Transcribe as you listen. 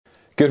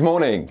Good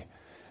morning.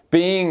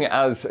 Being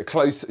as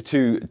close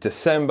to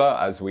December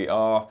as we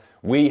are,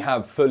 we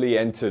have fully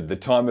entered the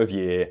time of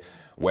year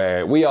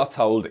where we are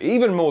told,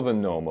 even more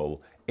than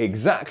normal,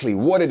 exactly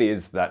what it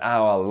is that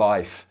our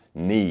life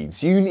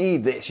needs. You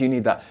need this, you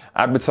need that.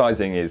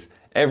 Advertising is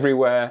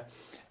everywhere.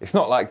 It's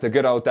not like the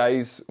good old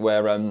days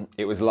where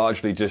it was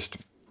largely just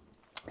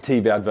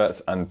TV adverts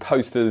and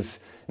posters.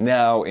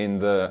 Now in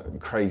the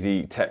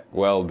crazy tech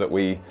world that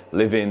we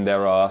live in,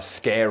 there are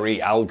scary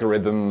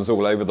algorithms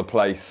all over the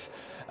place,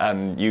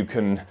 and you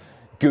can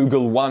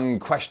Google one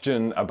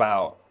question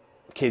about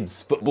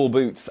kids' football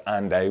boots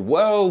and a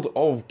world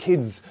of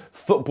kids'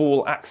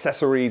 football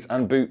accessories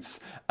and boots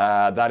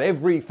that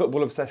every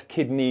football-obsessed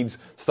kid needs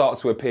start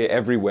to appear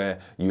everywhere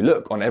you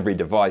look, on every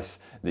device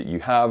that you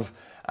have,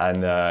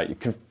 and you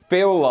can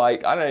feel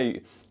like,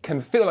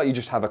 you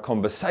just have a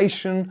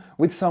conversation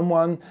with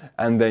someone,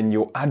 and then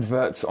your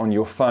adverts on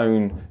your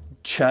phone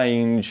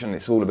change, and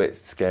it's all a bit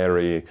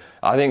scary.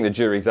 I think the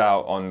jury's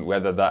out on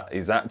whether that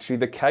is actually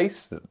the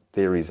case.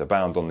 Theories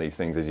abound on these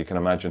things, as you can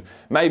imagine.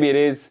 Maybe it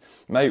is.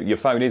 Maybe your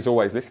phone is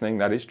always listening,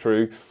 that is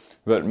true.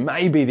 But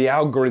maybe the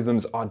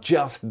algorithms are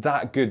just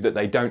that good that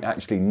they don't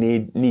actually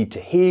need to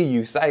hear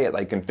you say it.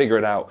 They can figure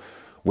it out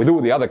with all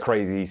the other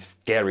crazy,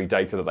 scary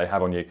data that they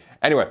have on you.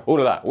 Anyway, all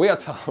of that. We are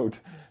told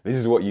this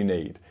is what you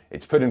need.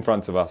 It's put in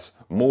front of us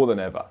more than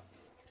ever.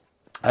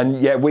 And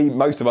yeah,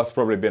 most of us have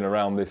probably been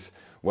around this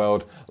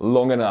world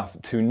long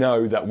enough to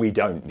know that we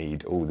don't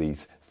need all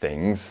these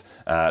things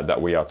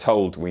that we are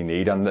told we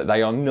need, and that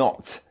they are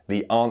not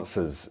the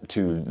answers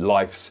to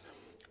life's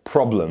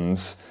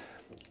problems,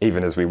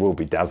 even as we will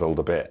be dazzled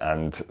a bit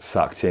and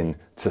sucked in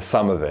to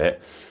some of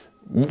it.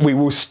 We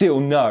will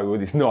still know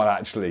it's not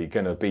actually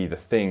going to be the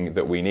thing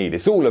that we need.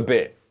 It's all a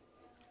bit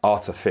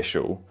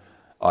artificial,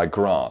 I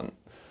grant.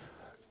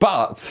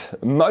 But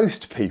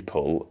most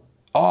people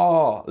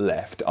are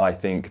left, I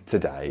think,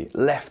 today,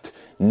 left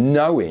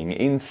knowing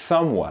in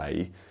some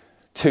way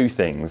two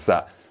things.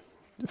 That,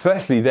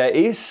 firstly, there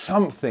is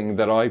something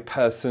that I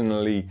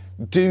personally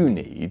do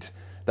need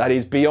that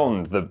is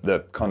beyond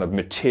the kind of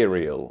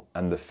material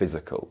and the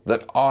physical,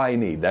 that I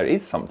need. There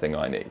is something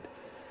I need.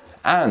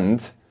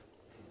 And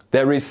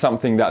there is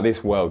something that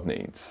this world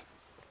needs.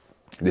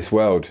 This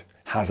world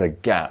has a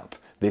gap.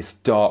 This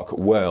dark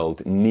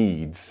world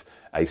needs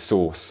a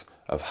source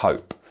of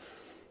hope.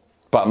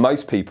 But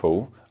most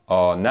people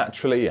are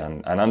naturally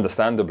and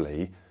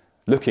understandably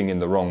looking in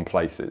the wrong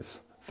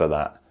places for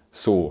that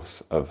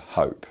source of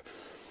hope.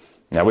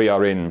 Now, we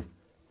are in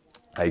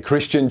a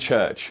Christian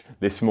church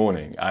this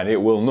morning, and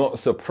it will not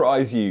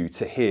surprise you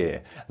to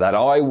hear that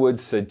I would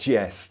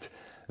suggest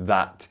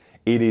that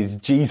it is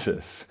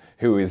Jesus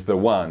who is the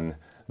one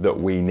that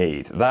we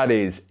need. That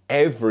is,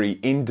 every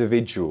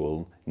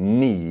individual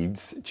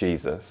needs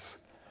Jesus,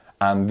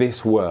 and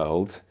this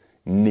world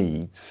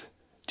needs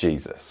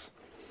Jesus.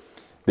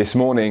 This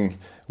morning,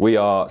 we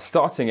are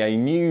starting a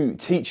new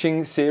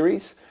teaching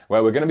series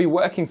where we're going to be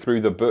working through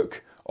the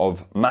book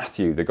of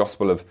Matthew, the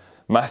Gospel of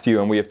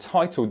Matthew, and we have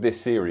titled this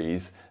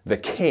series, The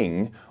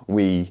King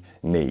We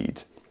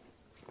Need.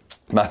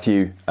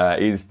 Matthew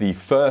is the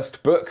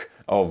first book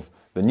of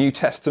the New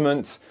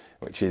Testament,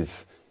 which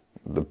is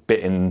the bit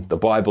in the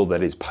Bible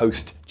that is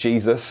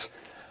post-Jesus.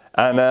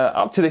 And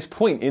up to this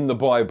point in the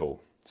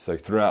Bible, so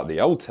throughout the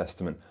Old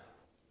Testament,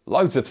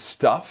 loads of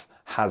stuff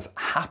has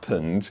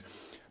happened.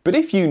 But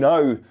if you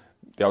know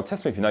the Old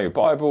Testament, if you know your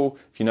Bible,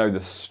 if you know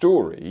the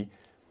story,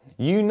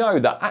 you know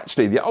that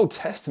actually the Old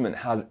Testament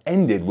has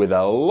ended with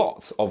a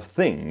lot of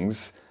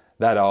things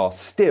that are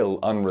still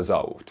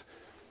unresolved.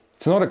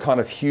 It's not a kind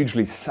of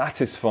hugely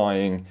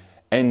satisfying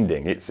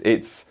ending.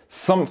 It's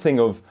something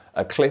of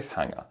a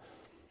cliffhanger,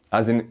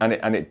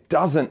 and it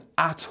doesn't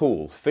at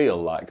all feel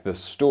like the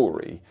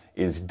story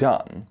is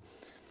done,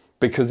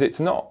 because it's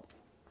not.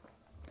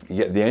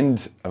 Yet the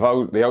end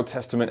of the Old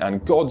Testament,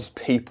 and God's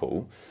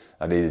people,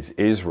 that is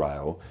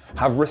Israel,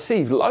 have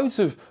received loads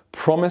of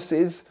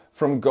promises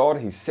from God.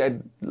 He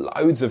said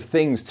loads of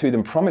things to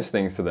them, promised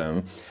things to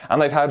them,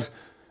 and they've had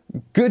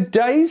good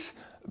days,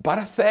 but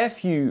a fair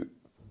few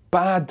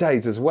bad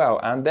days as well.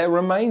 And there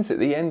remains at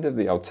the end of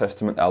the Old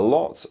Testament a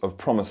lot of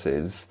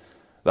promises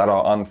that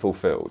are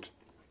unfulfilled.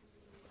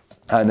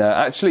 And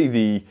actually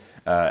the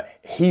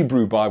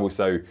Hebrew Bible,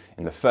 so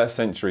in the first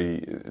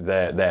century,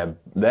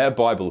 their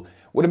Bible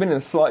would have been in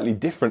a slightly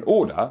different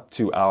order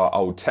to our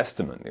Old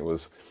Testament. It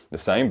was the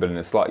same, but in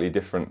a slightly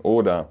different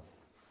order.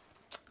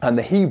 And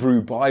the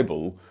Hebrew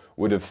Bible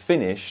would have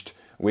finished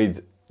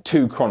with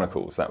 2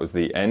 Chronicles. That was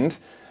the end.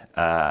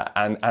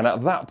 And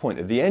at that point,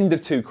 at the end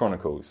of 2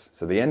 Chronicles,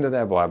 so the end of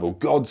their Bible,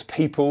 God's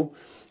people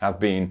have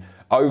been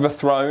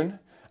overthrown,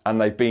 and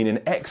they've been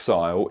in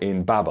exile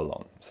in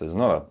Babylon. So it's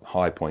not a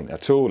high point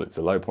at all, it's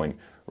a low point,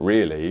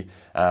 really.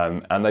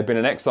 And they've been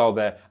in exile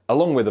there,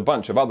 along with a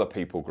bunch of other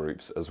people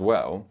groups as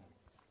well.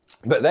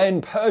 But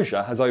then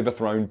Persia has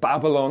overthrown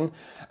Babylon,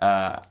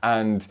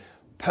 and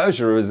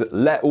Persia has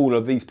let all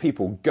of these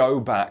people go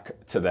back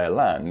to their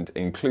land,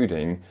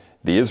 including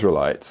the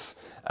Israelites.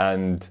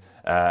 And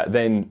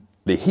then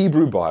the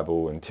Hebrew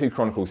Bible in 2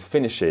 Chronicles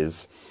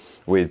finishes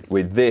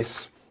with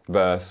this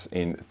verse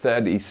in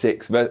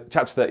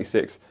chapter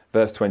 36,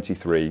 verse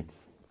 23.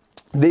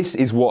 This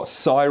is what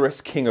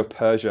Cyrus, king of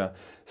Persia,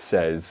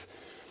 says.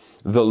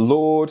 The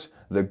Lord,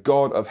 the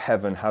God of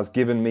heaven, has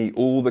given me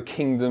all the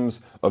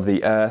kingdoms of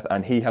the earth,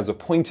 and he has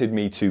appointed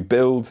me to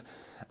build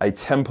a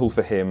temple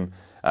for him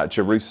at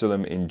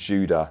Jerusalem in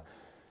Judah.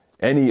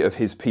 Any of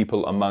his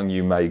people among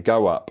you may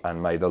go up,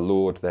 and may the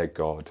Lord their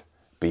God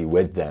be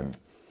with them.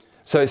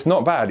 So it's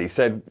not bad. He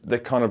said they're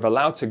kind of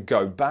allowed to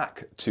go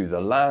back to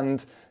the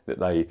land that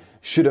they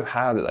should have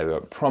had, that they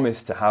were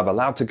promised to have,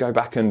 allowed to go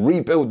back and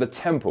rebuild the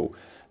temple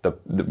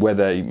where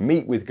they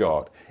meet with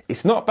God.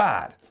 It's not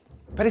bad,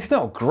 but it's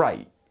not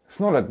great. It's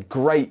not a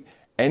great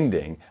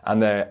ending.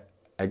 And there,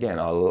 again,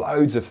 are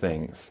loads of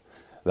things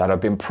that have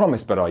been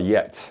promised but are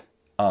yet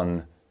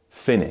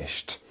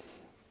unfinished.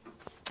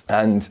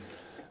 And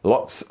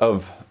lots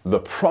of the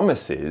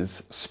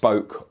promises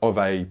spoke of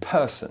a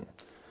person,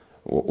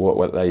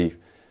 what they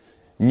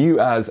knew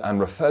as and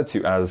referred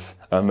to as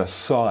a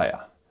Messiah.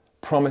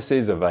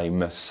 Promises of a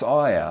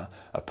Messiah,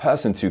 a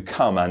person to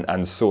come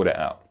and sort it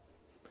out.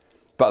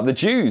 But the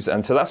Jews,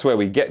 and so that's where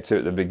we get to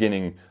at the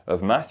beginning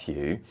of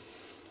Matthew,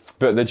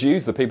 but the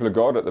Jews, the people of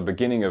God at the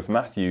beginning of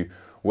Matthew,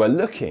 were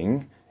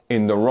looking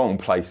in the wrong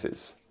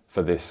places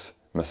for this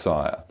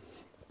Messiah.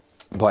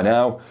 By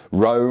now,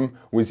 Rome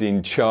was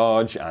in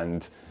charge,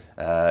 and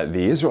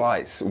the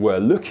Israelites were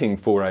looking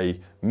for a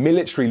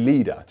military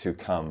leader to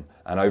come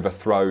and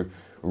overthrow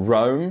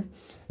Rome.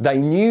 They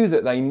knew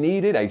that they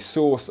needed a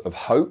source of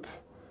hope,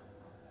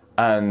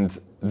 and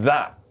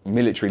that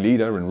military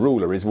leader and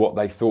ruler is what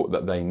they thought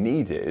that they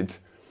needed.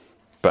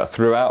 But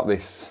throughout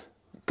this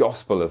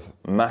Gospel of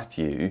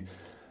Matthew,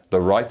 the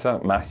writer,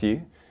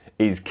 Matthew,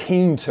 is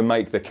keen to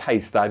make the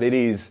case that it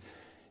is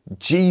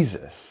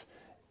Jesus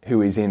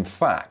who is in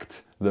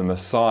fact the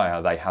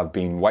Messiah they have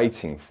been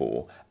waiting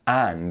for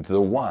and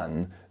the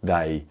one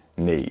they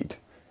need.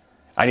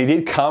 And he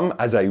did come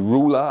as a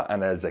ruler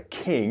and as a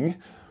king,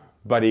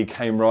 but he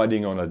came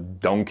riding on a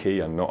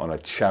donkey and not on a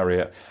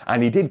chariot.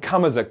 And he did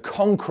come as a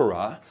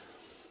conqueror,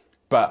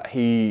 but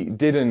he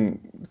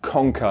didn't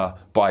conquer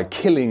by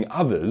killing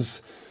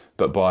others,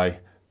 but by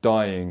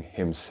dying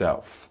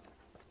himself.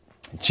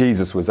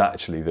 Jesus was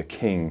actually the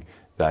king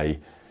they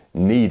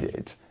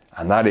needed.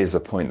 And that is a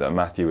point that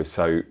Matthew is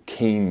so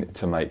keen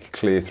to make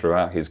clear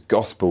throughout his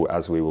gospel,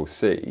 as we will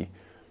see.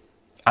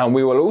 And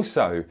we will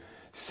also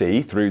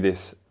see through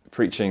this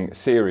preaching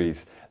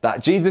series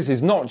that Jesus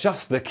is not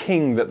just the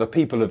king that the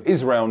people of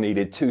Israel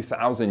needed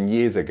 2,000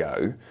 years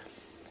ago.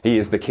 He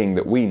is the king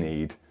that we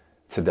need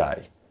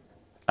today,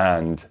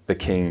 and the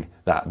king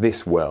that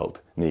this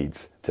world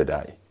needs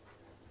today.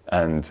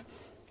 And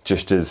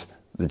just as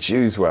the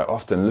Jews were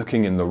often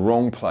looking in the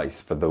wrong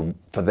place for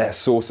their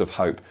source of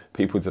hope,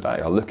 people today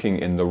are looking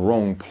in the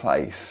wrong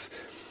place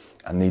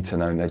and need to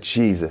know that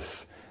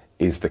Jesus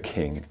is the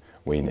king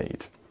we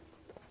need.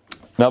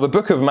 Now, the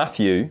book of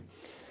Matthew,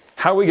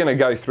 how are we going to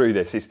go through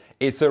this?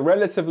 It's a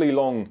relatively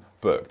long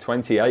book,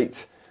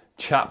 28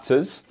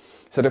 chapters.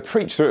 So to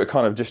preach through it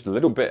kind of just a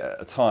little bit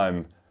at a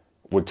time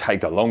would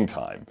take a long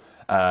time.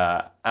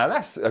 And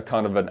that's a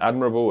kind of an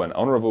admirable and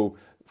honourable,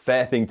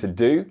 fair thing to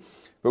do.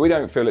 But we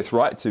don't feel it's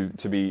right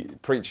to be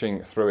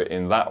preaching through it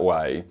in that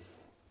way.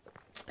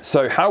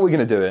 So how are we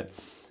going to do it?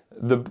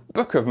 The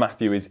book of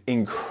Matthew is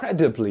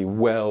incredibly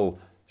well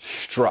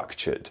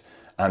structured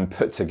and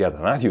put together.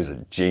 Matthew is a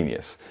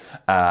genius.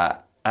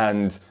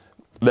 And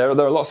there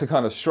are lots of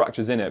kind of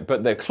structures in it,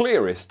 but the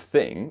clearest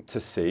thing to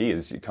see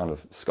as you kind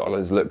of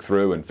scholars look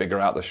through and figure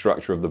out the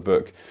structure of the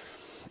book,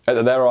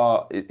 there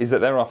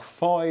are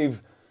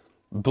 5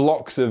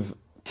 blocks of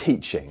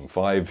teaching,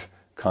 5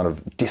 kind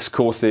of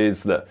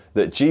discourses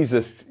that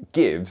Jesus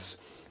gives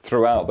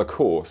throughout the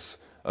course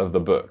of the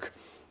book.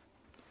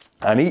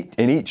 And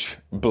in each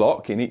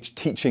block, in each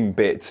teaching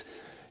bit,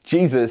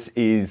 Jesus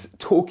is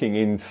talking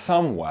in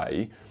some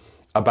way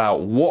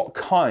about what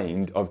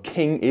kind of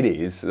king it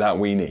is that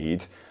we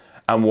need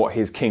and what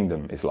his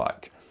kingdom is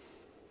like.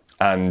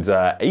 And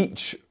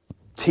each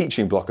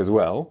teaching block as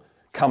well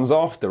comes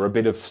after a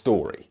bit of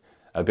story,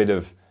 a bit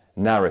of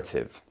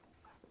narrative.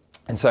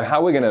 And so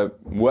how we're going to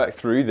work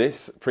through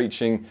this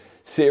preaching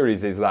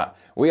series is that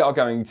we are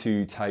going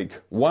to take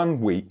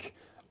 1 week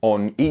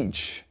on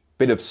each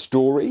bit of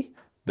story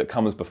that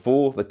comes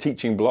before the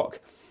teaching block,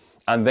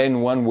 and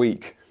then 1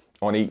 week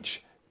on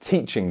each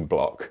teaching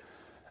block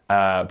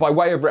by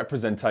way of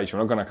representation.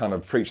 We're not going to kind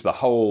of preach the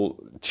whole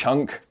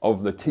chunk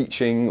of the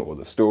teaching or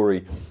the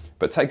story,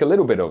 but take a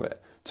little bit of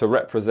it to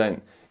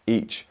represent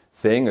each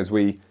thing as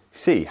we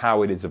see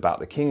how it is about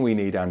the king we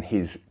need and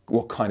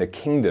what kind of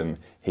kingdom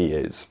he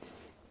is.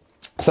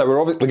 So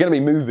we're going to be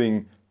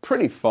moving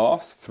pretty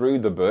fast through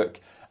the book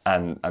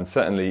and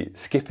certainly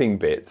skipping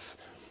bits,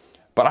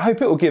 but I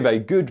hope it will give a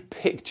good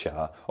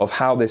picture of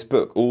how this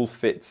book all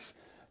fits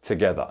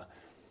together.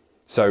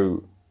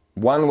 So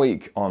 1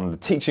 week on the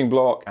teaching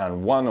block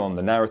and 1 on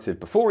the narrative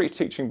before each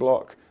teaching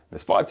block.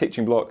 There's 5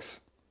 teaching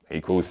blocks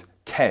equals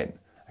 10.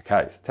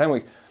 Okay, so 10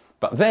 weeks.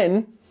 But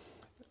then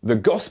the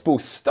gospel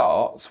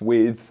starts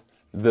with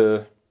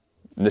the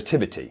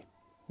nativity,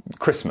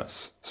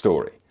 Christmas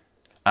story.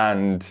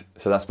 And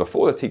so that's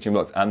before the teaching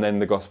blocks, and then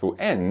the gospel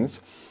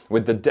ends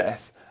with the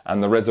death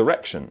and the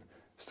resurrection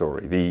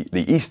story,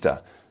 the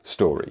Easter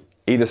story,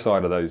 either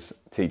side of those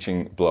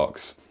teaching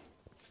blocks.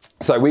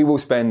 So we will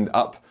spend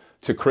up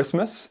to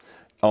Christmas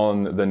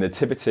on the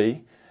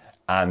nativity,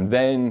 and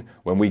then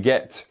when we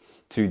get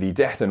to the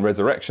death and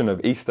resurrection of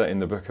Easter in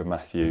the book of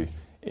Matthew,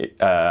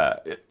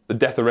 the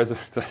death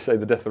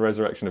and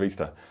resurrection of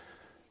Easter.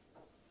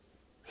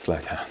 Slow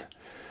down.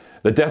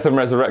 The death and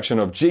resurrection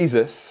of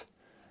Jesus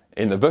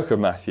in the book of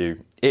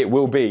Matthew, it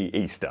will be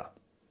Easter.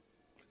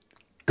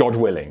 God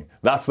willing.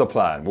 That's the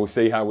plan. We'll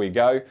see how we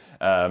go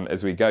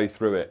as we go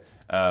through it.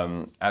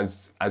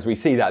 As we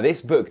see that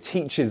this book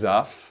teaches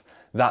us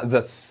that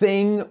the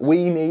thing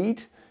we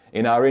need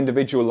in our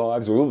individual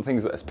lives, with all the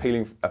things that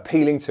are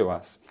appealing to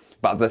us,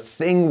 but the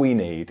thing we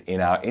need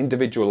in our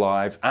individual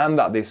lives and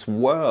that this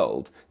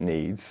world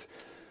needs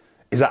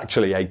is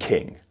actually a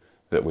king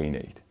that we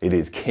need. It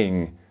is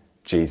King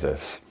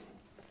Jesus.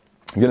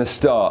 I'm going to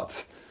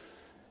start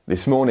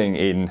this morning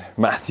in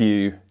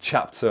Matthew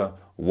chapter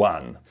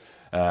 1.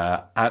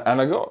 And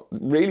I got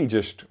really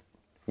just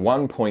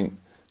one point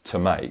to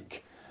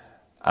make,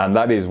 and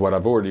that is what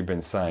I've already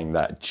been saying,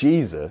 that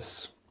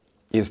Jesus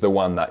is the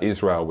one that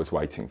Israel was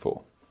waiting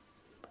for.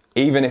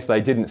 Even if they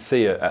didn't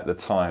see it at the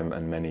time,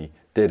 and many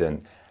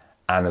didn't.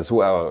 And as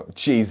well,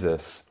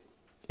 Jesus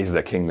is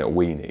the king that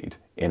we need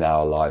in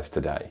our lives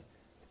today.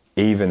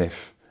 Even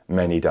if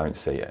many don't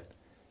see it.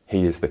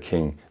 He is the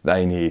king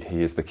they need.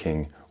 He is the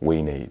king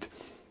we need.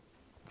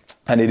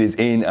 And it is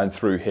in and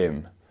through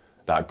him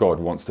that God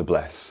wants to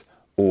bless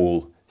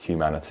all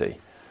humanity.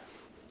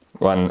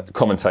 One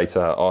commentator,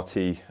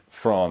 R.T.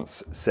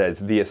 France, says,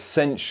 the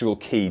essential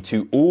key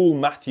to all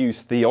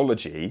Matthew's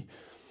theology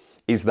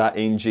is that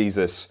in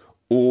Jesus,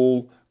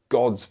 all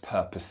God's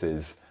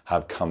purposes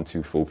have come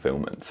to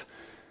fulfilment.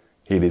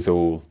 It is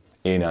all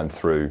in and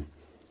through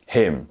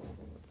him.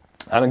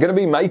 And I'm going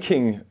to be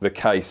making the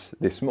case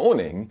this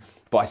morning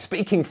by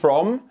speaking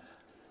from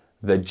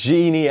the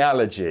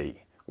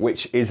genealogy,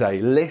 which is a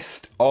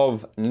list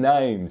of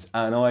names.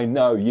 And I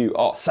know you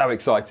are so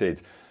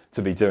excited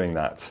to be doing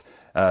that.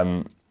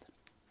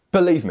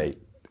 Believe me,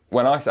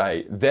 when I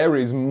say there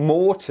is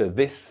more to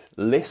this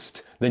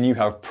list than you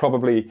have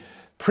probably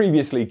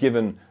previously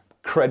given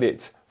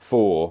credit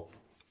for.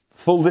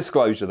 Full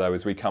disclosure though,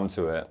 as we come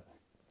to it,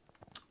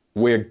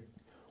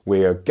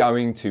 we're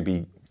going to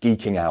be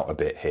geeking out a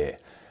bit here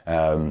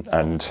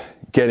and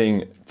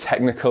getting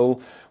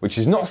technical, which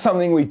is not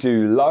something we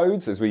do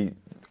loads, as we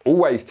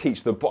always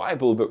teach the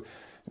Bible, but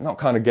not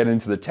kind of get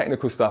into the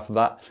technical stuff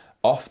that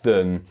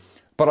often.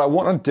 But I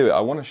want to do it. I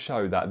want to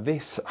show that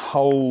this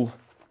whole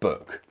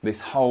book, this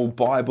whole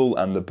Bible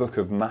and the book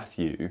of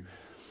Matthew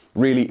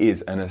really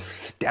is an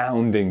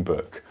astounding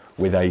book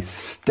with a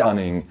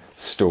stunning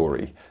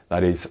story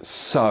that is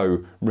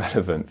so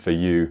relevant for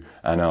you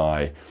and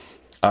I.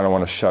 And I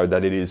want to show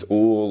that it is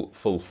all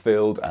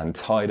fulfilled and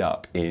tied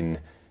up in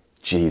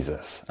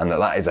Jesus, and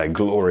that is a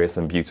glorious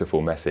and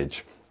beautiful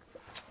message.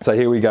 So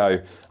here we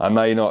go. I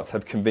may not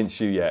have convinced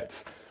you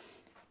yet,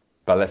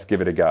 but let's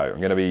give it a go.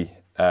 I'm going to be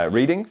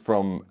reading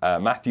from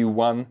Matthew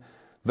 1,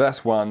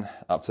 verse 1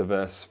 up to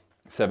verse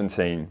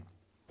 17,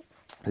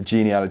 the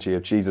genealogy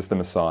of Jesus the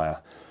Messiah.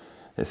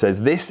 It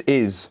says, this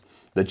is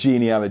the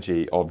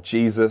genealogy of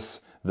Jesus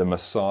the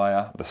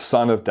Messiah, the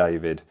son of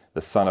David,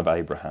 the son of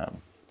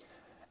Abraham.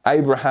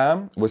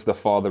 Abraham was the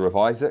father of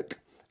Isaac,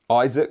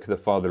 Isaac the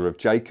father of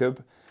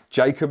Jacob,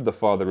 Jacob the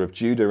father of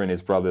Judah and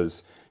his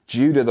brothers,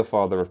 Judah the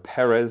father of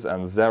Perez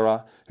and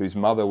Zerah, whose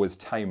mother was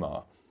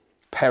Tamar,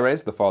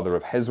 Perez the father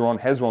of Hezron,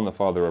 Hezron the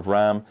father of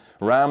Ram,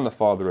 Ram the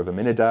father of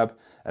Amminadab,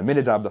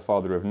 Amminadab the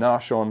father of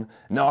Nahshon,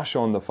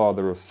 Nahshon the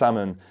father of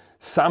Salmon,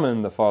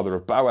 Salmon the father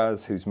of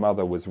Boaz, whose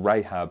mother was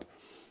Rahab,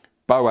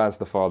 Boaz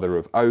the father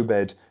of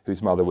Obed,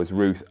 whose mother was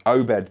Ruth,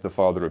 Obed the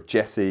father of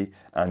Jesse,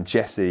 and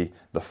Jesse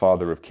the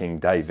father of King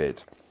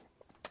David.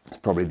 It's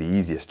probably the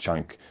easiest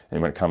chunk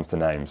when it comes to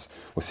names.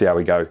 We'll see how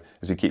we go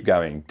as we keep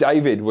going.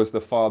 David was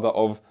the father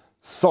of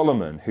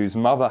Solomon, whose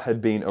mother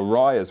had been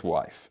Uriah's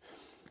wife.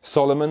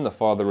 Solomon the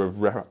father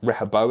of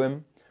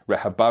Rehoboam,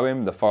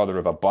 Rehoboam the father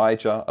of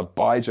Abijah,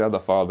 Abijah the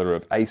father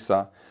of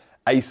Asa,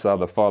 Asa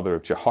the father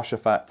of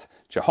Jehoshaphat,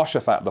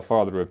 Jehoshaphat the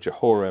father of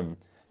Jehoram,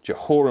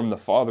 Jehoram the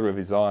father of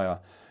Uzziah,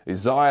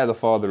 Uzziah the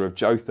father of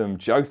Jotham,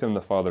 Jotham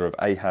the father of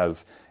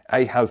Ahaz,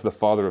 Ahaz the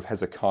father of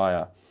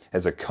Hezekiah,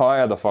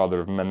 Hezekiah the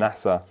father of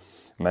Manasseh,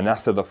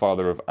 Manasseh the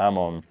father of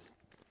Ammon,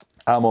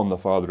 Ammon the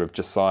father of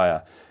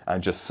Josiah,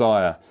 and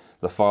Josiah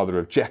the father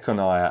of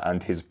Jeconiah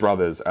and his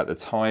brothers at the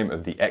time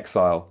of the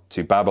exile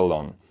to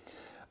Babylon.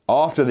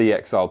 After the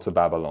exile to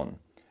Babylon,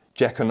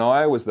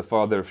 Jeconiah was the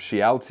father of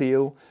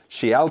Shealtiel,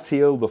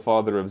 Shealtiel the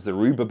father of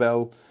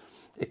Zerubbabel.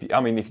 If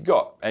you've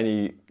got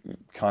any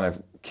kind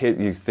of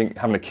kid, you think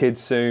having a kid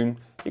soon,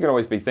 you can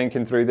always be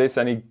thinking through this.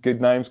 Any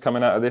good names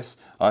coming out of this?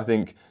 I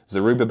think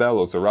Zerubbabel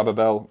or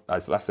Zerubbabel,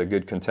 that's a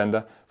good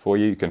contender for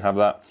you. You can have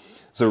that.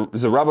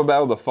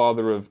 Zerubbabel, the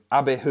father of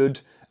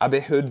Abihud,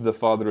 Abihud the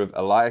father of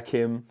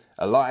Eliakim,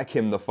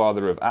 Eliakim the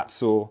father of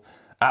Atzor,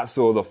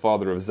 Atzor the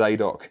father of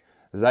Zadok,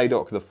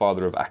 Zadok the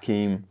father of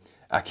Akim,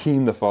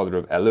 Akim the father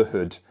of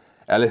Elihud,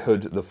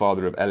 Elihud the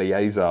father of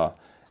Eleazar,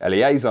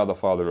 Eleazar the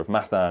father of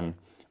Mathan,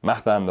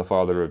 Mathan the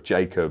father of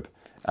Jacob,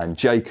 and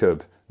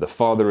Jacob the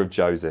father of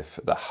Joseph,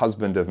 the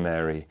husband of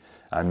Mary,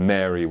 and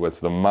Mary was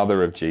the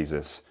mother of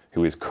Jesus,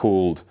 who is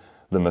called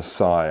the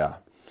Messiah.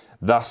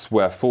 Thus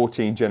were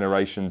 14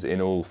 generations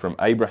in all from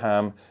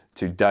Abraham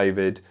to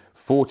David,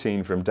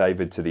 14 from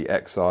David to the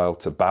exile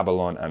to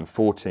Babylon, and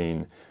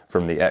 14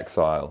 from the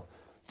exile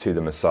to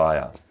the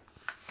Messiah.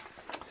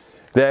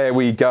 There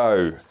we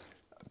go.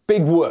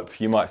 Big whoop,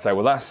 you might say.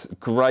 Well, that's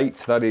great.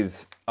 That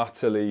is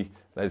utterly,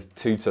 there's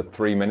 2 to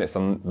 3 minutes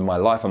of my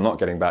life I'm not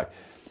getting back.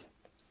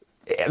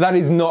 That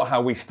is not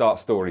how we start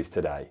stories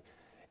today.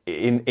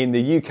 In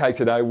the UK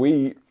today, to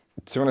be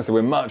honest,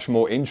 we're much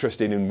more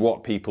interested in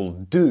what people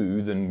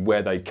do than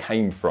where they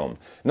came from.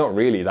 Not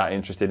really that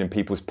interested in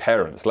people's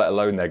parents, let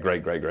alone their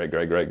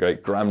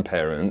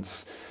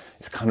great-great-great-great-great-great-grandparents.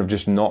 It's kind of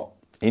just not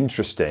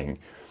interesting.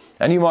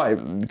 And you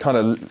might kind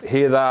of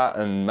hear that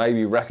and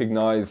maybe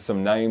recognize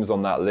some names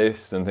on that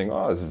list and think,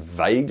 oh, it's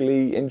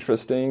vaguely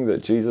interesting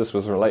that Jesus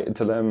was related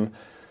to them,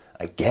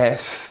 I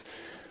guess.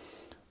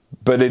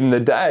 But in the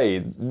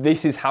day,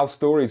 this is how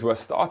stories were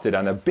started,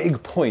 and a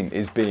big point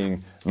is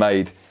being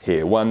made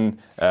here.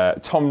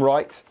 Tom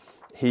Wright,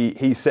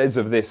 he says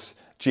of this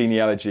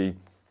genealogy,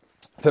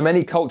 for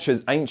many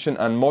cultures, ancient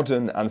and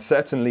modern, and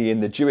certainly in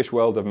the Jewish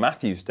world of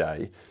Matthew's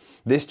day,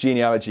 this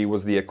genealogy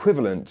was the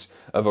equivalent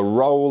of a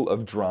roll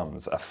of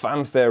drums, a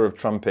fanfare of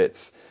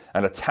trumpets,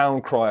 and a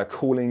town crier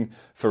calling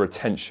for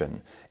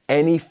attention.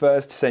 Any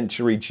first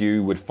century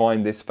Jew would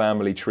find this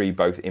family tree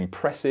both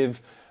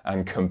impressive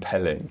and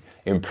compelling.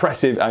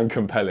 Impressive and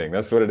compelling,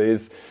 that's what it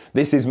is.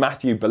 This is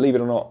Matthew, believe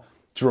it or not,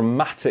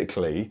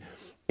 dramatically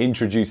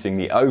introducing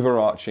the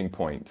overarching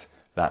point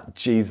that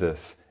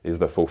Jesus is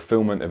the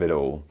fulfilment of it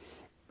all.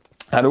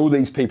 And all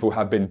these people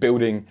have been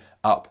building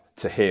up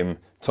to him.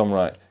 Tom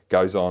Wright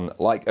goes on,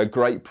 like a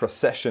great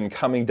procession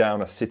coming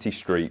down a city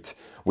street.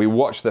 We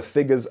watch the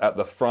figures at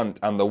the front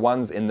and the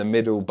ones in the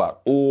middle, but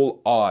all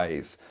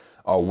eyes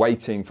are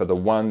waiting for the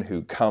one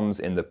who comes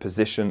in the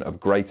position of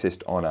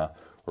greatest honor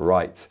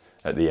right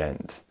at the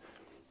end.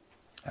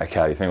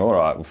 Okay, you think, all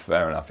right, well,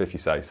 fair enough if you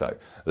say so.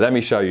 Let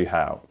me show you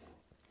how.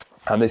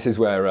 And this is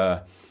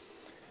where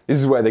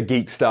the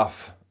geek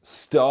stuff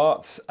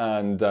starts,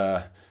 and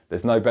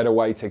there's no better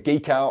way to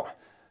geek out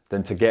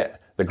than to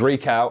get the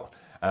Greek out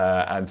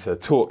and to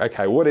talk.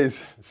 Okay, what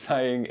is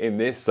saying in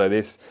this? So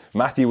this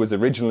Matthew was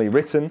originally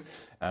written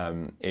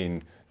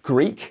in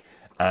Greek,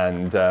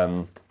 and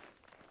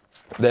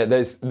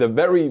there's the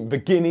very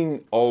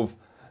beginning of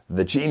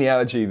the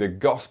genealogy, the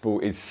gospel,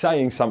 is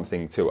saying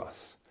something to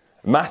us.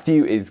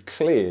 Matthew is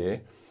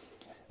clear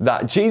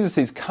that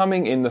Jesus'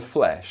 coming in the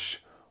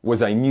flesh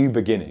was a new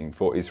beginning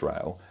for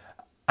Israel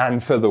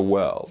and for the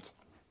world.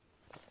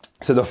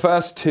 So the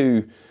first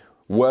 2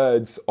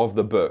 words of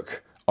the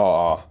book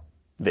are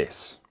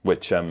this,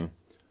 which,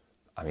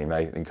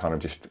 may in kind of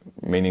just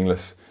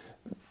meaningless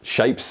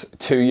shapes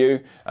to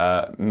you,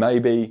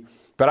 maybe.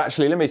 But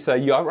actually, let me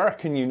say, I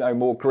reckon you know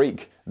more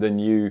Greek than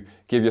you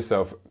give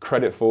yourself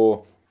credit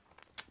for.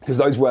 Because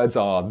those words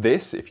are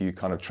this, if you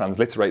kind of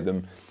transliterate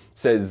them,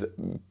 says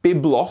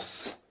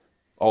biblos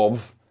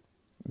of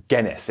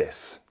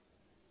Genesis.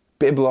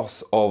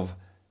 Biblos of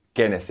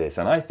Genesis.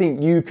 And I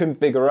think you can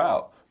figure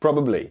out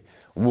probably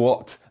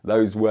what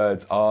those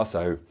words are.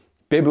 So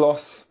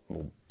biblos,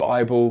 or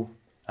Bible,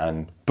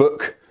 and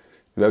book,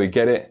 there we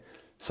get it.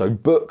 So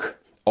book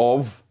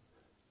of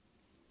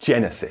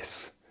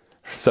Genesis.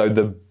 So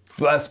the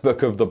first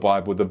book of the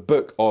Bible, the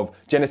book of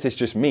Genesis,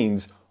 just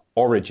means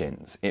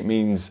origins. It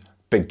means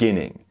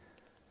beginning.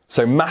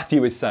 So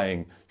Matthew is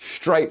saying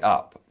straight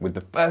up with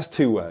the first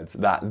 2 words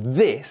that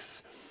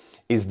this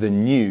is the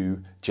new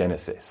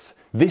Genesis.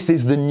 This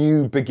is the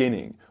new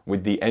beginning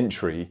with the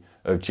entry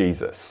of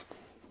Jesus.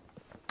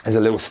 There's a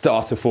little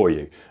starter for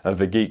you of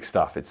the geek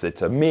stuff. It's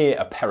a mere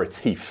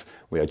aperitif.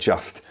 We are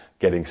just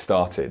getting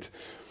started.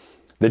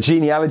 The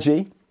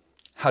genealogy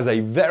has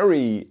a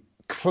very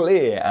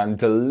clear and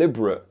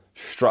deliberate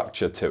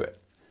structure to it.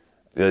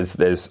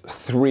 There's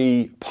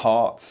 3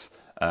 parts,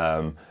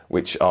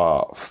 which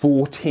are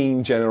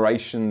 14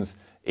 generations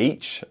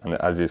each, and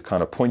as is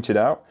kind of pointed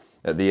out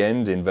at the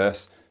end in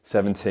verse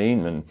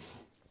 17, and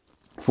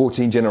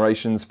 14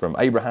 generations from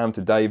Abraham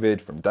to David,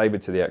 from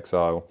David to the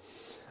exile,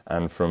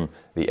 and from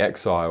the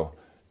exile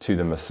to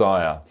the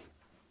Messiah.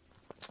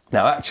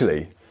 Now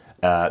actually,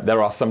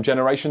 there are some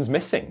generations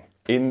missing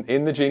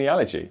in the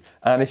genealogy,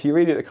 and if you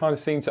read it, it kind of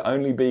seems to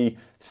only be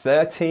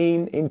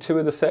 13 in 2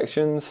 of the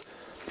sections.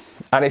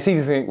 And it's easy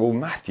to think, well,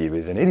 Matthew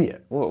is an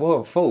idiot. What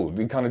a fool.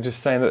 He's kind of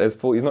just saying that there's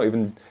 4. He's not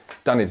even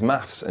done his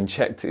maths and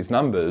checked his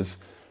numbers.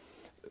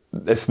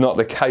 That's not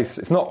the case.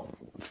 It's not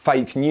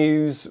fake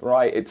news,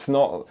 right? It's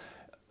not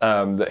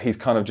that he's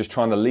kind of just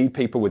trying to lead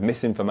people with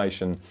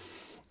misinformation.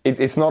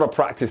 It's not a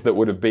practice that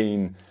would have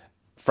been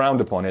frowned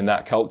upon in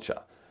that culture.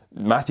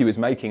 Matthew is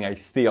making a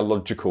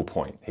theological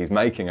point. He's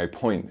making a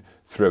point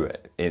through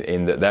it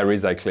in that there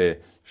is a clear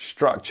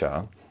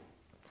structure.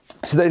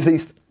 So there's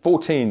these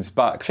 14s,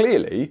 but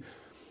clearly,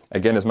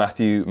 again, as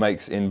Matthew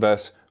makes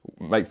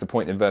the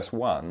point in verse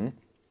 1,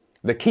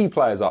 the key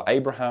players are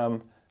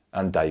Abraham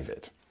and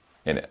David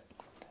in it.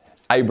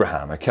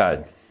 Abraham,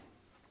 okay.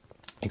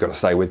 You've got to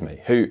stay with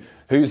me.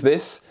 Who's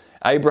this?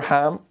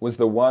 Abraham was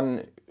the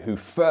one who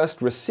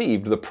first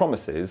received the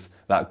promises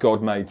that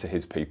God made to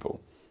his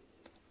people.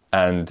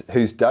 And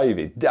who's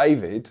David?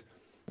 David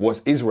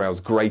was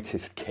Israel's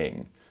greatest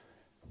king.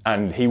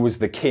 And he was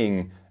the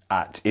king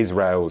at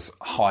Israel's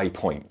high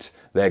point,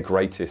 their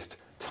greatest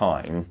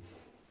time.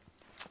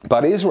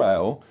 But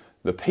Israel,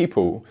 the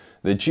people,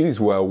 the Jews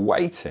were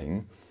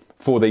waiting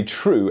for the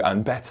true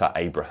and better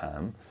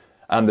Abraham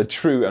and the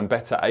true and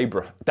better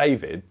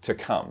David to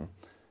come.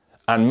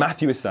 And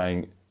Matthew is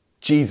saying,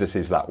 Jesus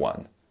is that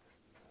one.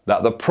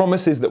 That the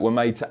promises that were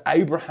made to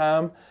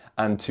Abraham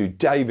and to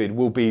David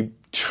will be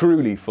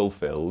truly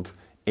fulfilled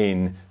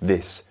in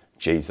this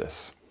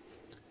Jesus.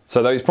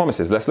 So those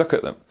promises, let's look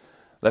at them.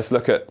 Let's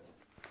look at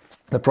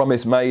the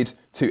promise made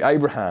to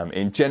Abraham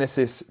in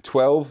Genesis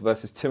 12,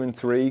 verses 2 and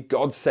 3.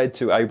 God said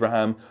to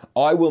Abraham,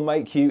 I will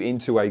make you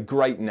into a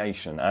great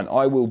nation, and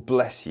I will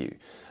bless you.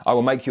 I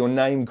will make your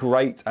name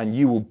great, and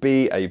you will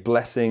be a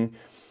blessing.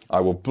 I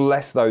will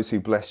bless those who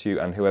bless you,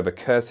 and whoever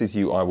curses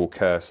you, I will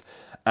curse.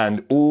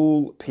 And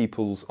all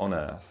peoples on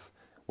earth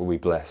will be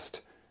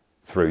blessed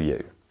through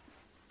you.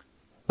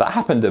 That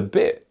happened a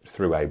bit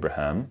through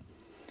Abraham.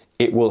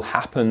 It will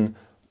happen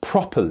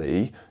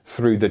properly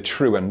through the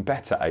true and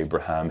better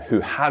Abraham who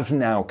has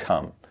now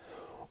come.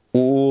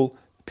 All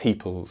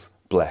peoples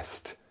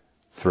blessed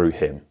through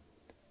him,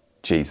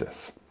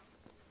 Jesus.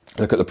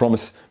 Look at the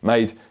promise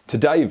made to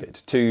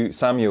David, 2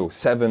 Samuel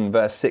 7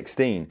 verse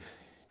 16.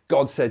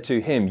 God said to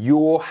him,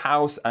 your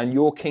house and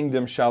your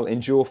kingdom shall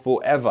endure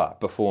forever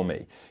before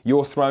me.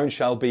 Your throne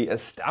shall be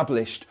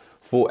established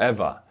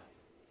forever.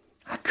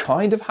 That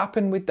kind of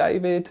happened with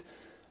David,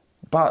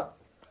 but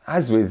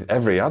as with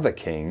every other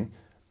king,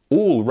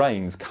 all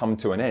reigns come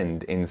to an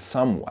end in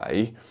some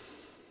way,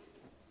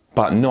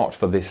 but not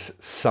for this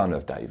son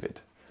of David,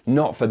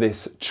 not for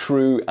this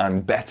true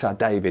and better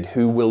David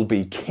who will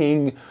be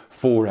king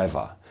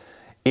forever.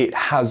 It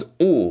has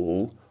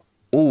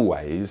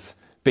always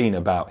been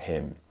about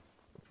him.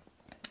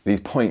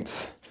 These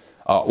points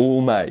are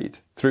all made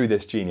through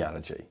this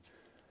genealogy.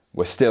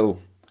 That's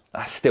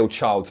still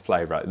child's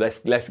play, right?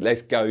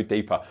 Let's go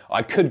deeper.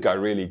 I could go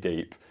really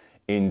deep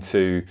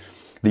into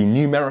the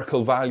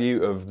numerical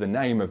value of the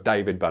name of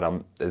David,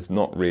 but there's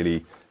not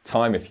really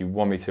time. If you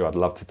want me to, I'd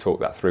love to talk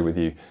that through with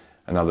you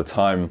another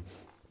time.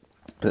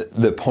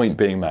 The point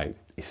being made,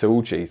 it's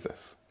all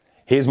Jesus.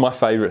 Here's my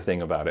favourite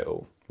thing about it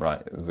all,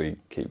 right, as we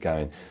keep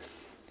going.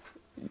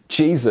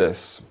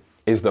 Jesus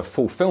is the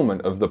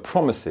fulfilment of the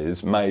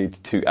promises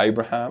made to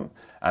Abraham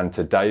and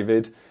to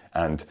David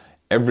and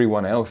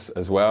everyone else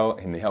as well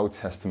in the Old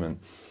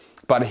Testament.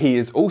 But he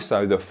is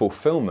also the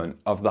fulfilment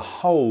of the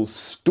whole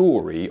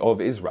story of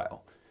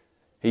Israel.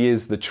 He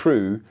is the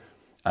true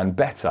and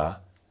better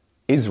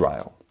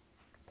Israel.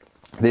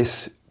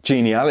 This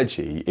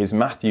genealogy is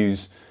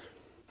Matthew's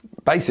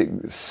basic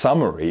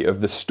summary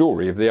of the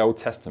story of the Old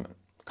Testament.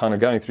 Kind of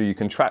going through, you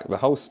can track the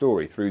whole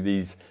story through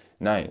these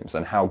names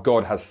and how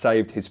God has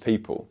saved his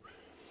people.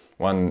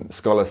 One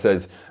scholar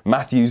says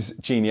Matthew's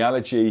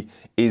genealogy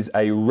is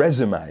a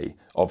resume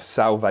of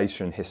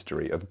salvation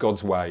history, of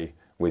God's way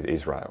with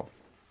Israel.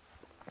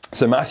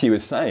 So Matthew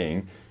is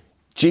saying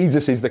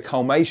Jesus is the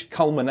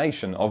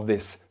culmination of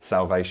this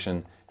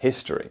salvation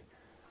history.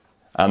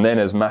 And then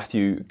as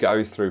Matthew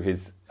goes through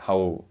his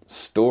whole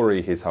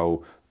story, his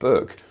whole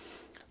book,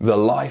 the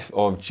life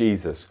of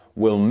Jesus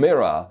will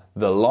mirror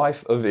the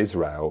life of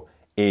Israel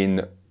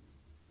in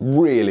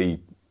really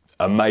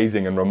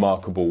amazing and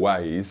remarkable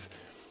ways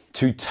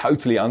to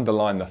totally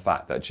underline the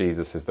fact that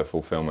Jesus is the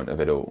fulfillment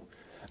of it all.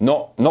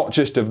 Not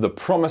just of the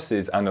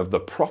promises and of the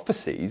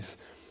prophecies,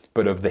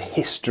 but of the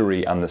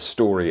history and the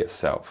story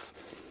itself.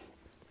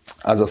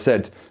 As I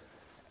said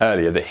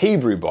earlier, the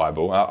Hebrew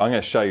Bible, I'm going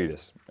to show you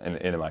this in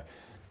a moment.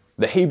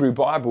 The Hebrew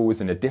Bible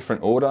was in a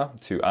different order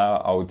to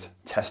our Old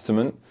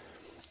Testament,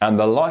 and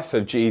the life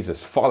of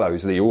Jesus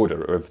follows the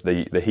order of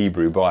the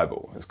Hebrew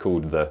Bible. It's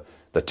called the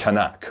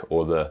Tanakh,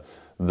 or the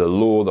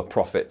law, the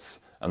prophets,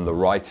 and the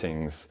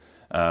writings.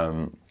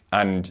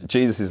 And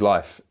Jesus'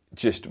 life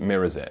just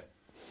mirrors it.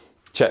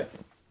 Check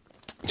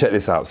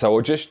this out. So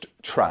I'll just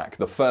track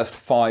the first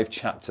 5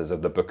 chapters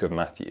of the book of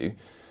Matthew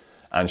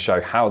and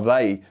show how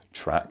they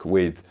track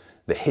with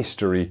the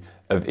history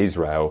of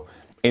Israel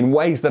in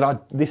ways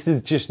that this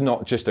is just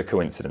not just a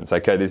coincidence,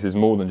 okay? This is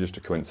more than just a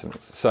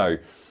coincidence. So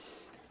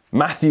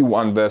Matthew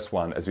 1 verse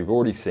 1, as we've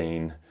already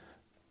seen,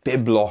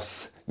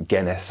 Biblos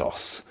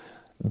Genesos,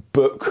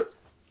 book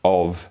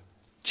of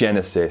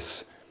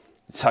Genesis,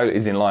 so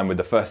is in line with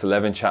the first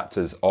 11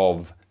 chapters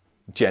of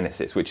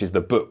Genesis, which is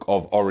the book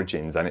of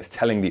origins, and it's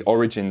telling the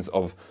origins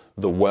of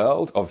the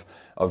world, of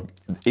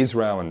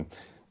Israel, and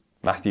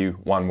Matthew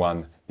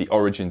 1:1, the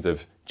origins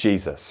of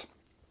Jesus.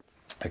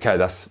 Okay,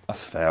 that's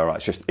fair. All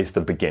right, it's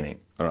the beginning.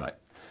 All right.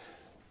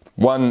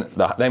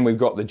 Then we've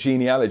got the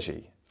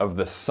genealogy of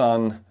the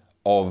son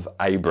of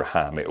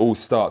Abraham. It all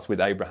starts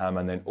with Abraham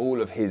and then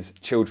all of his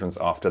children's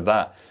after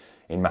that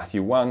in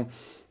Matthew 1.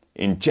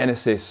 In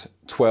Genesis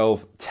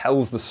 12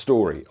 tells the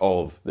story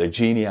of the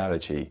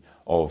genealogy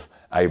of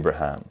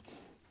Abraham.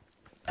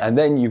 And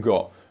then you've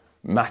got,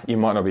 you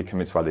might not be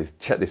convinced by this,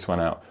 check this one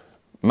out.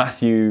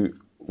 Matthew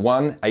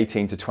 1,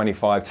 18 to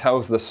 25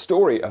 tells the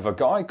story of a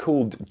guy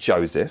called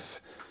Joseph,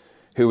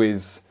 who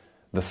is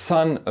the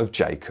son of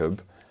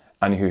Jacob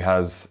and who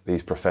has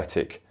these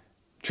prophetic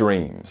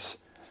dreams.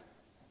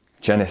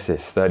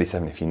 Genesis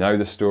 37, if you know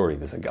the story,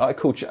 there's a guy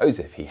called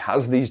Joseph. He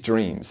has these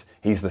dreams.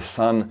 He's the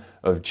son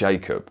of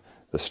Jacob.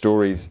 The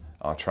stories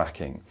are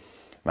tracking.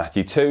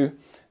 Matthew 2,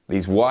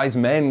 these wise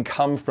men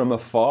come from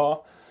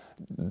afar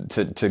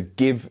to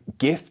give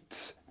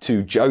gifts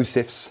to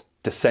Joseph's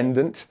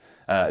descendant,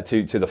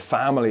 to the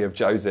family of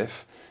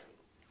Joseph.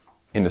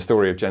 In the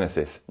story of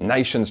Genesis,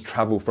 nations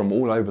travel from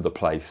all over the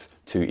place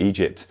to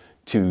Egypt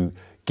to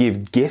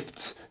give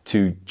gifts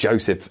to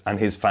Joseph and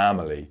his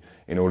family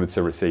in order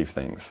to receive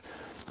things.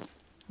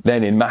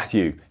 Then in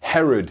Matthew,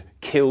 Herod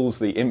kills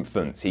the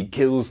infants. He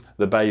kills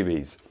the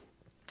babies.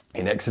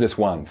 In Exodus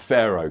 1,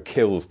 Pharaoh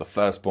kills the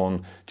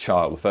firstborn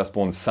child, the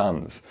firstborn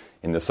sons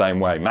in the same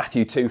way.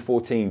 Matthew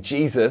 2:14,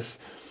 Jesus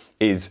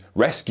is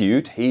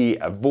rescued. He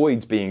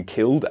avoids being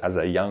killed as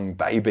a young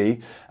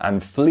baby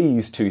and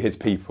flees to his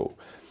people.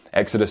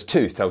 Exodus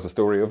 2 tells the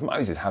story of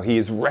Moses, how he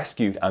is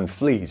rescued and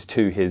flees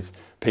to his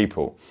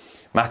people.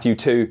 Matthew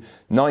 2,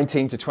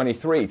 19 to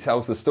 23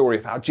 tells the story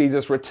of how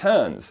Jesus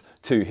returns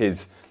to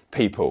his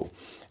people.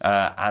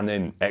 And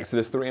then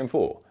Exodus 3 and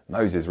 4,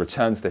 Moses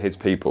returns to his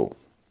people.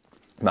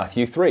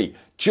 Matthew 3,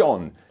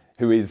 John,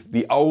 who is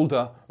the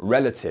older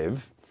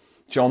relative,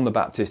 John the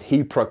Baptist,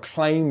 he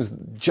proclaims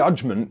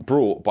judgment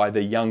brought by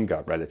the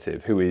younger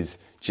relative, who is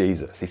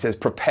Jesus. He says,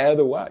 prepare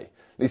the way.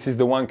 This is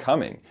the one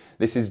coming.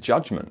 This is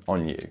judgment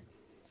on you.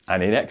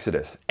 And in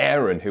Exodus,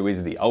 Aaron, who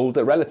is the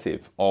older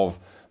relative of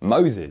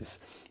Moses,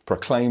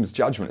 proclaims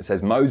judgment. It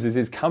says Moses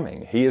is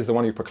coming. He is the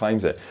one who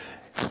proclaims it.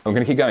 I'm going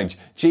to keep going.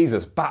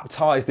 Jesus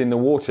baptized in the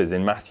waters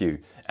in Matthew.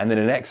 And then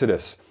in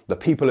Exodus, the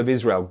people of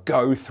Israel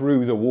go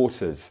through the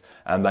waters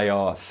and they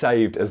are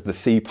saved as the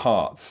sea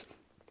parts.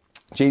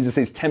 Jesus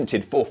is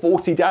tempted for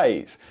 40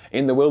 days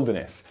in the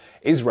wilderness.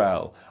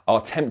 Israel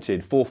are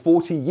tempted for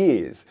 40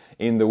 years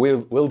in the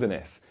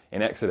wilderness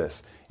in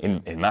Exodus.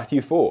 In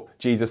Matthew 4,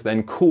 Jesus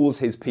then calls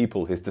his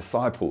people, his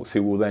disciples,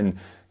 who will then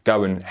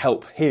go and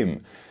help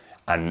him.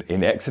 And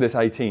in Exodus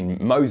 18,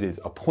 Moses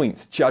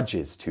appoints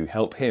judges to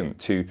help him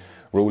to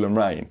rule and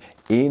reign.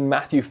 In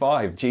Matthew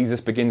 5,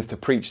 Jesus begins to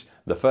preach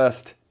the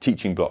first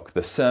teaching block,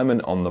 the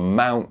Sermon on the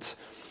Mount.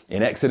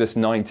 In Exodus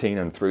 19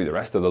 and through the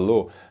rest of the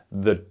law,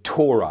 the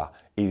Torah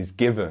is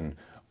given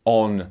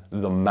on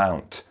the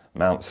Mount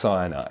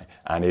Sinai.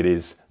 And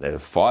there are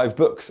 5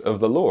 books of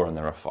the law and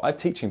there are 5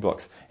 teaching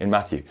blocks in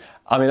Matthew.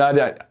 I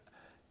mean,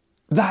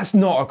 that's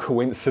not a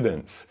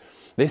coincidence.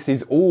 This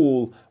is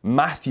all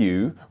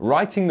Matthew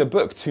writing the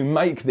book to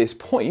make this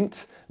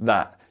point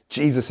that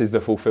Jesus is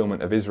the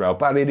fulfillment of Israel,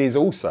 but it is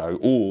also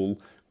all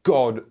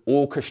God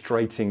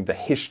orchestrating the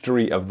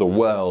history of the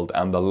world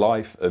and the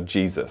life of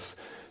Jesus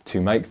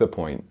to make the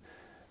point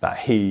that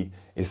he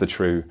is the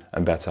true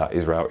and better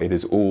Israel. It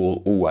has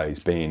always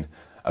been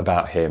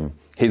about him.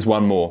 Here's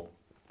one more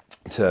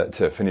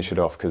to finish it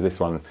off, because this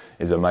one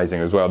is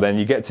amazing as well. Then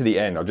you get to the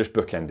end. I'll just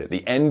bookend it.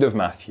 The end of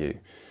Matthew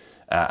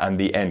and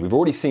the end. We've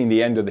already seen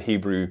the end of the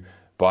Hebrew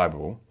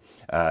Bible.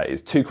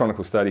 It's 2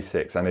 Chronicles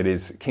 36, and it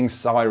is King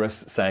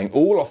Cyrus saying,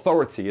 all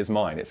authority is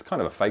mine. It's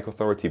kind of a fake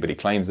authority, but he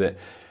claims it.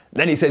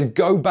 Then he says,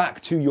 go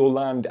back to your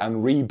land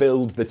and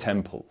rebuild the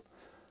temple.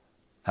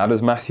 How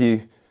does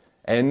Matthew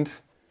end?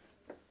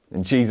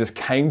 And Jesus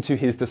came to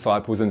his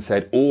disciples and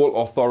said,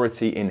 all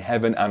authority in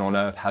heaven and on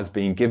earth has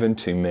been given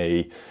to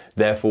me.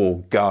 Therefore,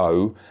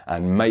 go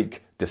and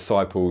make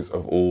disciples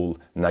of all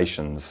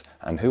nations.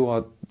 And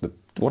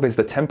what is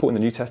the temple in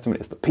the New Testament?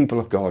 It's the people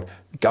of God.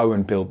 Go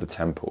and build the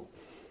temple.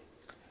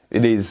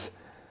 It is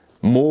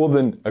more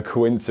than a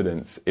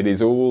coincidence. It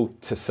is all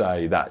to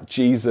say that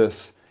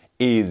Jesus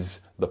is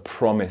the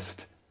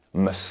promised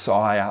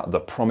Messiah,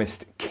 the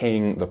promised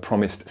King, the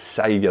promised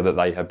Saviour that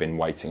they have been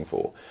waiting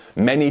for.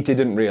 Many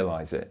didn't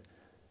realise it,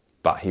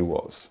 but he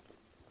was.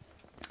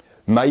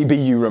 Maybe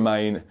you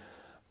remain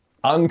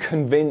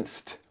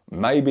unconvinced,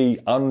 maybe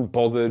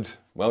unbothered.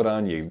 Well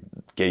done, you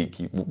geek.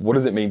 What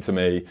does it mean to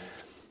me?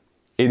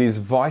 It is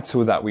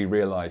vital that we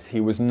realise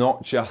he was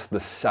not just the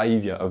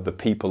saviour of the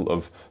people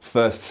of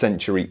first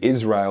century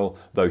Israel,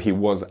 though he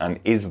was and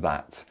is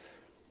that.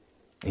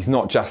 He's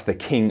not just the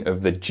king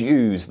of the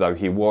Jews, though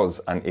he was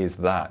and is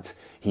that.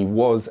 He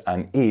was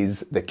and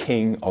is the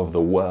king of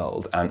the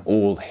world and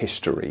all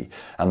history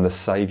and the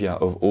saviour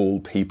of all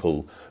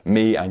people,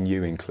 me and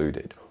you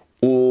included.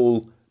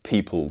 All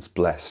peoples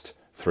blessed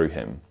through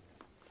him.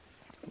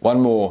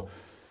 One more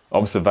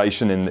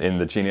observation in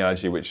the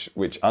genealogy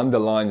which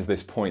underlines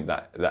this point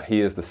that he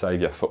is the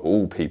saviour for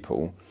all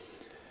people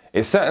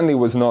It certainly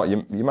was not,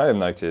 you may have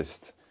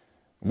noticed,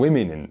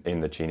 women in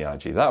the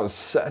genealogy. That was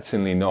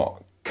certainly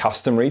not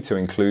customary to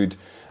include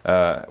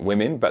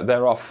women, but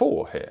there are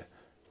 4 here.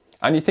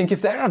 And you think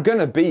if there are going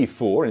to be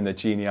 4 in the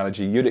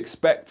genealogy, you'd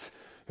expect,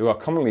 who are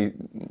commonly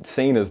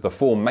seen as the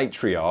 4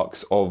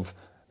 matriarchs of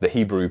the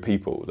Hebrew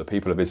people, the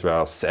people of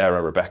Israel,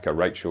 Sarah, Rebecca,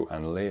 Rachel,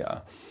 and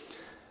Leah.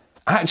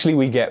 Actually,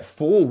 we get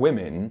 4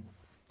 women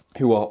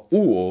who are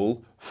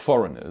all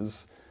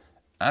foreigners,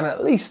 and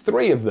at least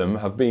 3 of them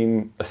have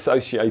been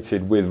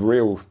associated with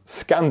real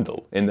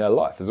scandal in their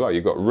life as well.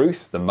 You've got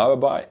Ruth, the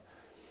Moabite,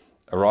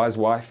 Uriah's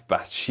wife,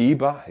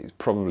 Bathsheba, who's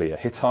probably a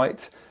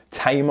Hittite,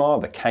 Tamar,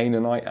 the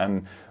Canaanite,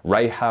 and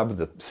Rahab,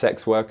 the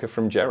sex worker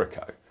from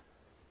Jericho.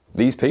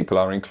 These people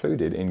are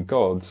included in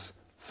God's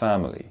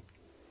family.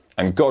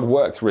 And God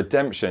works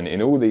redemption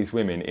in all these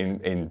women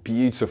in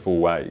beautiful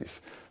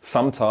ways,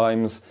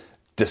 sometimes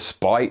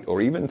despite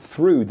or even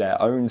through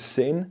their own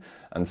sin,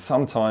 and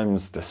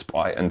sometimes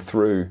despite and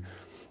through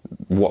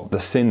what the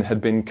sin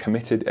had been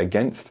committed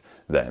against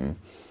them.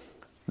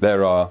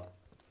 There are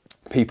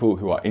people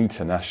who are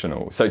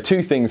international. So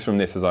 2 things from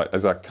this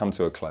as I come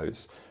to a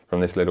close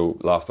from this little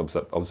last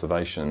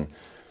observation.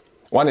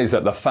 One is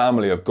that the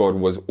family of God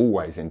was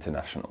always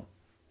international.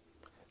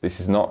 This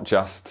is not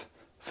just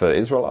for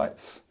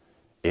Israelites.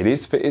 It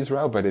is for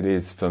Israel, but it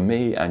is for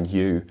me and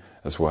you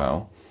as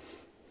well.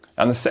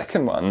 And the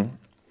second one,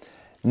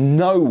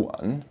 no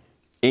one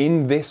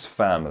in this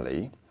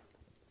family,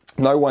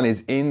 no one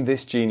is in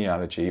this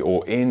genealogy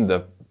or in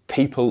the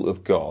people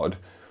of God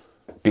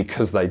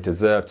because they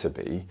deserve to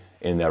be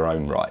in their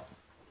own right.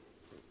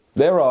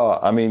 There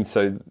are,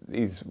 so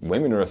these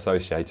women are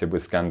associated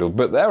with scandal,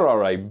 but there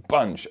are a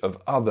bunch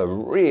of other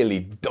really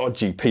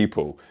dodgy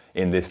people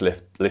in this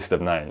list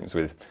of names,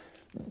 with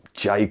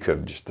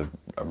Jacob, just a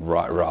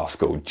right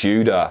rascal.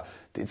 Judah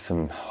did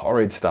some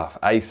horrid stuff.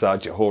 Asa,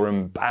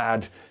 Jehoram,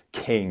 bad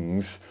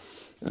kings.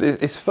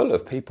 It's full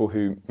of people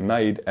who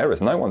made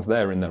errors. No one's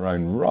there in their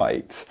own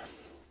right.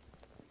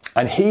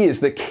 And he is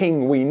the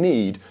king we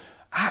need,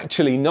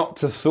 actually not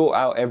to sort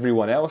out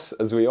everyone else,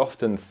 as we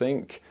often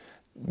think,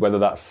 whether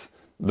that's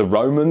the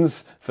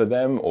Romans for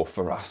them or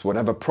for us,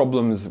 whatever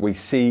problems we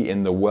see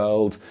in the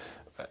world,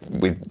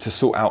 to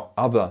sort out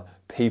other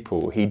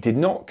people. He did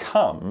not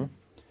come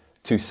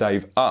to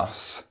save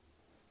us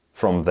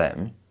from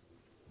them.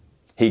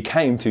 He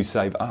came to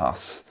save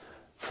us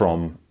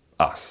from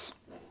us.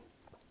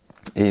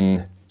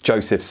 In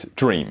Joseph's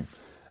dream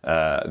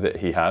that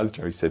he has,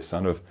 Joseph,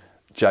 son of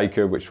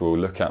Jacob, which we'll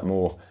look at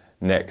more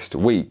next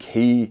week,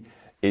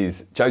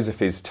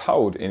 Joseph is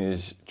told in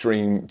his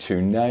dream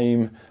to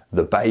name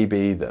the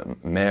baby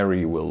that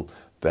Mary will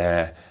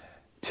bear,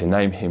 to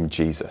name him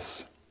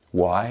Jesus.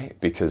 Why?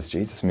 Because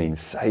Jesus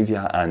means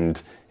Saviour,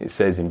 and it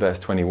says in verse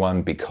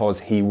 21, because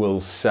he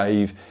will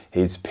save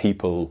his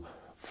people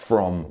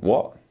from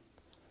what?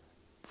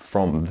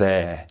 From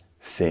their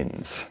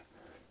sins.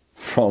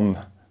 From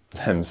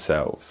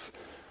themselves.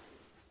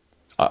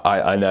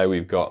 I know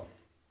we've got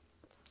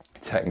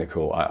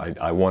technical.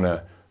 I want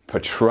to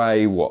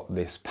portray what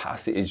this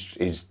passage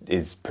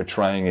is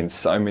portraying in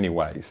so many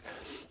ways.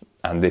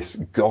 And this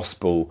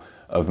gospel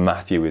of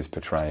Matthew is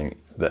portraying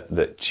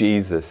that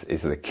Jesus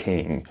is the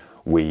king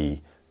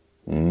we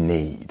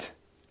need.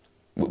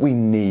 We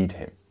need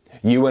him.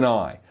 You and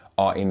I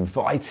are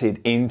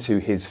invited into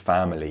his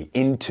family,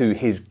 into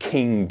his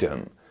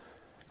kingdom.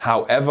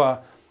 However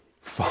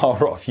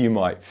far off you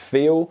might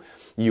feel,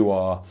 you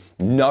are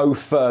no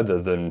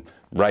further than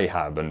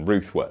Rahab and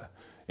Ruth were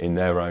in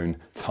their own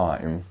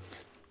time.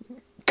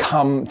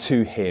 Come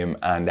to him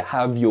and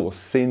have your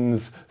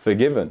sins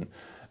forgiven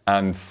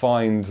and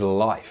find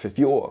life. If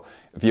you're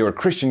a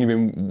Christian, you've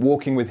been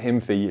walking with him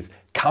for years,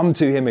 come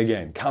to him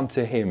again. Come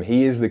to him.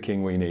 He is the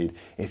king we need.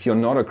 If you're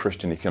not a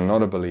Christian, if you're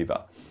not a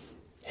believer,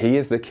 he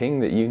is the king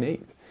that you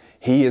need.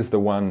 He is the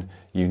one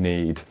you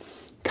need.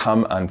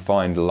 Come and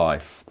find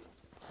life.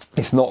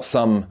 It's not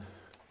some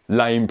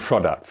lame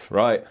product,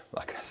 right?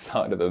 Like I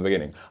started at the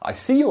beginning. I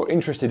see you're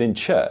interested in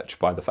church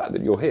by the fact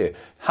that you're here.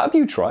 Have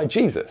you tried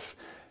Jesus?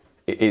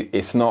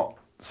 It's not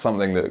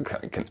something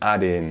that can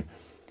add in.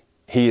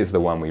 He is the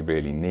one we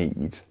really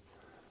need.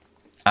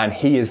 And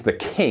he is the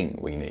king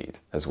we need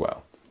as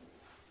well.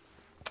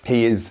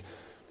 He's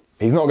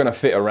not going to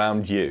fit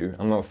around you.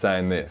 I'm not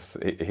saying this.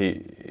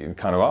 He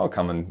kind of, I'll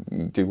come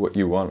and do what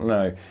you want.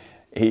 No,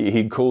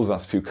 he calls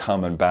us to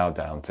come and bow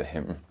down to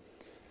him.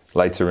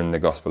 Later in the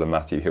Gospel of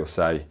Matthew, he'll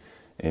say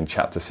in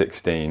chapter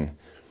 16,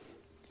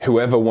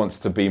 whoever wants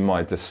to be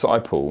my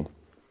disciple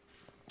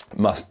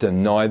must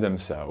deny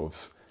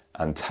themselves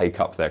and take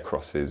up their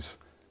crosses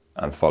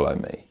and follow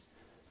me.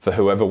 For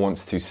whoever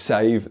wants to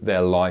save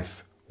their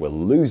life will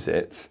lose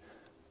it,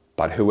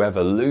 but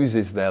whoever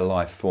loses their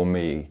life for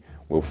me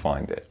will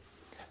find it.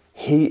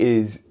 He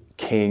is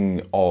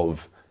King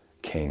of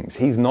Kings.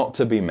 He's not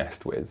to be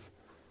messed with,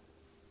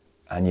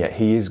 and yet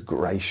he is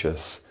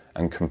gracious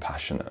and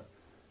compassionate.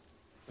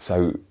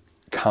 So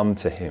come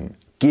to him.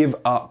 Give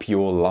up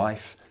your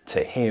life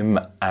to him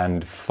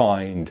and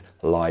find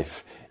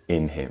life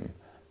in him.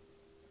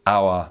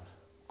 Our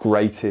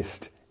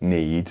greatest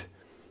need,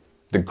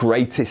 the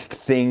greatest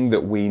thing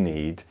that we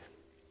need,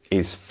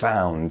 is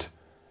found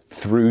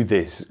through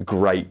this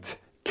great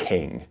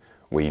King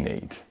we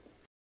need.